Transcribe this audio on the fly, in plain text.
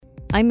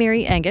I'm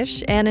Mary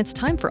Engish, and it's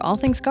time for All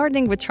Things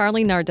Gardening with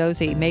Charlie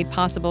Nardozzi, made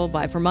possible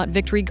by Vermont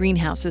Victory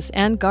Greenhouses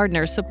and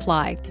Gardener's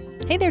Supply.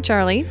 Hey there,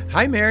 Charlie.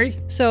 Hi, Mary.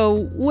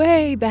 So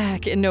way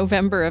back in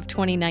November of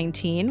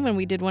 2019, when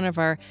we did one of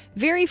our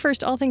very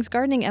first All Things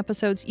Gardening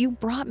episodes, you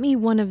brought me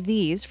one of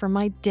these for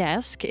my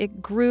desk.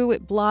 It grew,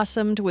 it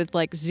blossomed with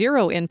like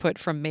zero input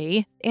from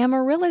me.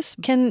 Amaryllis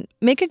can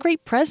make a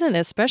great present,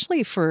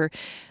 especially for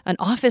an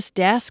office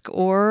desk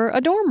or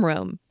a dorm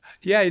room.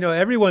 Yeah,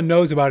 everyone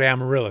knows about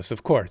amaryllis,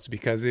 of course,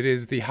 because it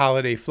is the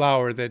holiday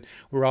flower that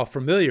we're all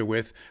familiar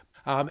with.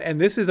 And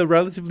this is a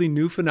relatively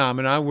new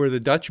phenomenon where the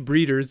Dutch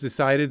breeders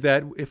decided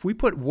that if we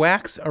put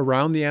wax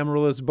around the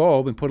amaryllis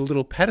bulb and put a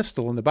little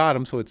pedestal in the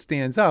bottom so it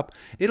stands up,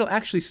 it'll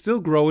actually still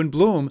grow and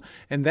bloom.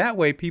 And that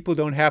way people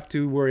don't have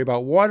to worry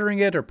about watering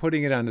it or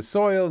putting it on the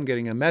soil and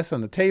getting a mess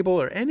on the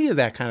table or any of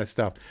that kind of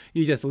stuff.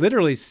 You just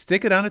literally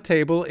stick it on a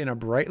table in a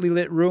brightly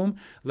lit room,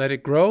 let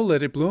it grow,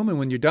 let it bloom, and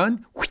when you're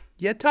done,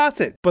 you toss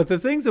it. But the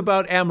things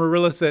about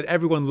amaryllis that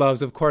everyone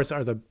loves, of course,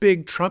 are the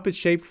big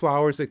trumpet-shaped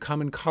flowers that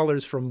come in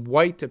colors from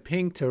white to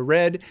pink to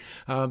red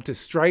to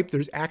striped.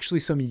 There's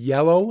actually some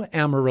yellow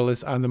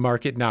amaryllis on the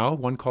market now,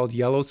 one called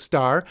Yellow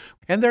Star.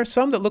 And there are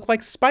some that look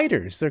like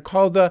spiders. They're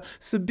called the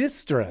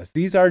Cibistras.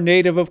 These are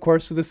native, of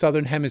course, to the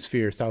southern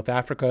hemisphere, South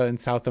Africa and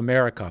South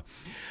America.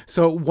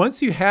 So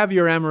once you have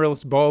your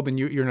amaryllis bulb and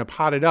you're going to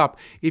pot it up,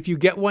 if you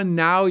get one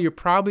now, you're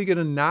probably going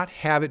to not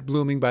have it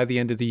blooming by the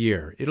end of the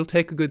year. It'll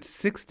take a good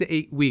 6 to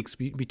 8 weeks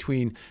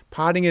between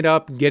potting it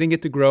up, getting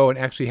it to grow, and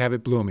actually have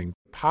it blooming.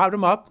 Pot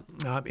them up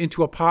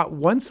into a pot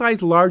one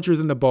size larger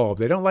than the bulb.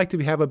 They don't like to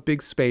have a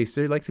big space.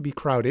 They like to be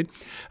crowded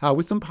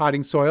with some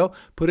potting soil.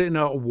 Put it in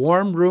a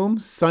warm room,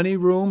 sunny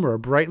room, or a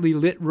brightly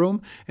lit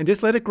room, and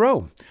just let it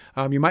grow.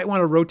 You might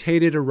want to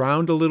rotate it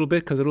around a little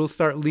bit because it'll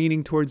start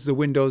leaning towards the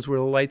windows where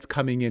the light's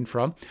coming in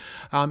from.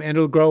 And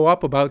it'll grow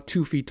up about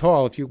 2 feet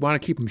tall. If you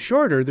want to keep them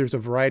shorter, there's a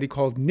variety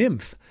called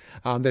Nymph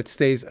that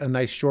stays a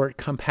nice, short,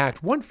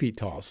 compact 1 foot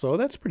tall. So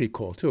that's pretty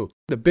cool, too.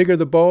 The bigger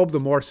the bulb, the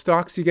more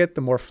stalks you get,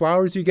 the more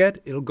flowers you get.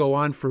 It'll go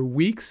on for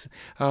weeks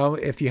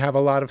if you have a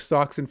lot of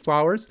stalks and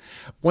flowers.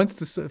 Once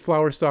the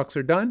flower stalks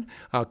are done,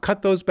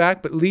 cut those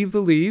back, but leave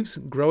the leaves.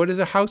 Grow it as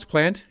a house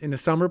plant. In the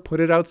summer, put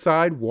it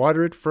outside,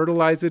 water it,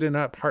 fertilize it in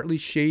a partly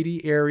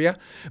shady area.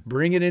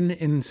 Bring it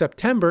in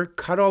September,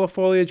 cut all the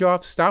foliage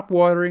off, stop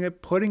watering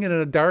it, putting it in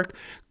a dark,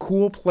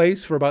 cool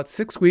place for about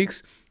 6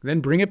 weeks. Then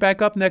bring it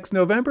back up next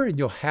November, and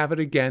you'll have it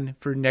again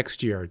for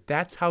next year.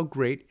 That's how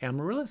great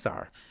amaryllis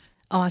are.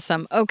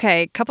 Awesome.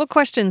 Okay, couple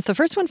questions. The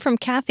first one from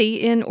Kathy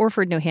in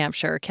Orford, New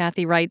Hampshire.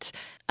 Kathy writes,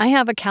 I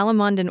have a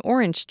Calamandan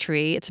orange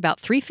tree. It's about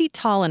 3 feet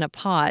tall in a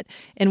pot,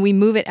 and we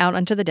move it out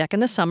onto the deck in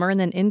the summer and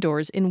then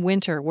indoors in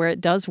winter, where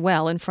it does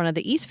well in front of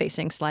the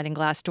east-facing sliding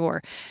glass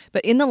door.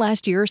 But in the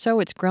last year or so,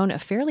 it's grown a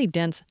fairly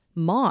dense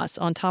moss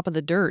on top of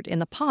the dirt in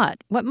the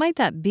pot. What might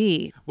that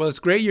be? Well, it's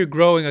great you're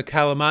growing a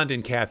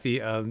Calamandan, Kathy.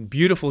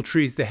 Beautiful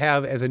trees to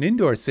have as an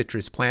indoor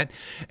citrus plant.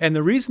 And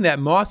the reason that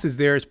moss is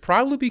there is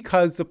probably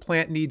because the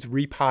plant needs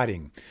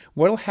repotting.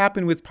 What'll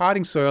happen with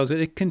potting soil is that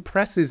it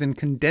compresses and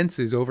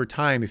condenses over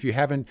time if you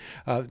haven't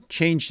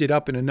changed it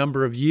up in a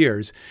number of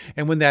years.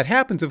 And when that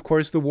happens, of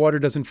course, the water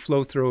doesn't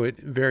flow through it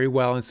very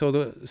well. And so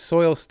the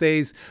soil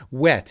stays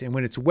wet. And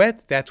when it's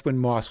wet, that's when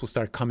moss will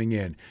start coming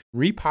in.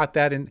 Repot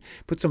that and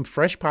put some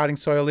fresh potting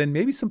soil in,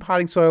 maybe some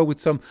potting soil with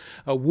some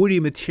woody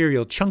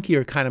material,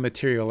 chunkier kind of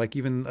material, like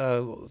even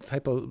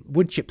type of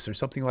wood chips or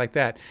something like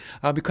that,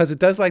 because it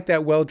does like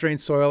that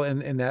well-drained soil,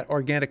 and that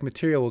organic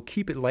material will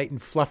keep it light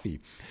and fluffy.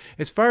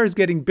 As far as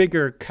getting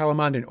bigger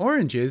Calamandan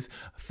oranges,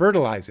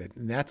 fertilize it.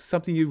 And that's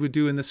something you would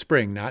do in the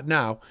spring, not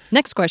now.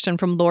 Next question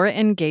from Laura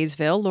in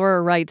Gaysville.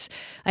 Laura writes,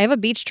 I have a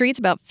beech tree. It's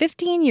about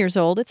 15 years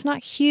old. It's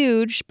not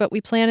huge, but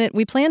we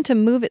plan to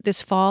move it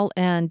this fall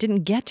and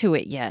didn't get to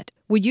it yet.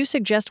 Would you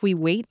suggest we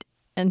wait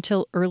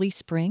until early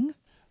spring?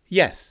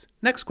 Yes.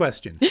 Next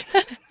question.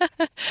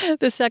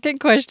 The second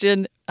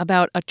question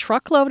about a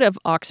truckload of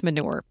ox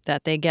manure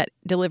that they get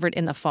delivered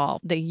in the fall.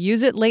 They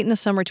use it late in the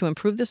summer to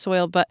improve the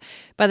soil, but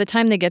by the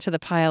time they get to the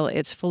pile,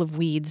 it's full of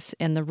weeds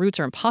and the roots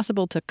are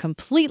impossible to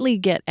completely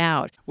get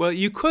out. Well,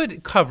 you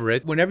could cover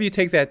it whenever you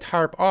take that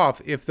tarp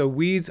off. If the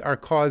weeds are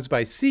caused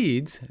by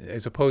seeds,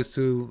 as opposed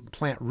to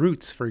plant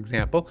roots, for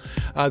example,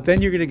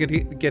 then you're going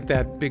to get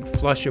that big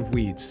flush of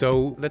weeds.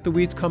 So let the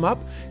weeds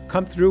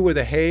come through with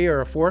a hay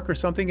or a fork or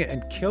something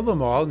and kill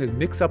them all and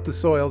mix up the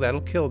soil.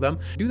 That'll kill them.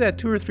 Do that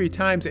 2 or 3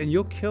 times and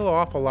you'll kill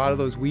off a lot of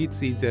those weed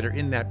seeds that are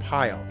in that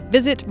pile.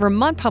 Visit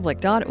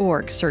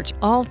vermontpublic.org, search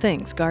All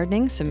Things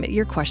Gardening, submit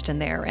your question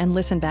there, and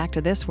listen back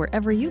to this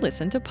wherever you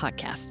listen to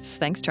podcasts.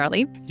 Thanks,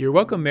 Charlie. You're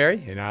welcome,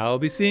 Mary, and I'll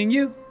be seeing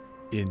you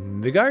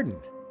in the garden.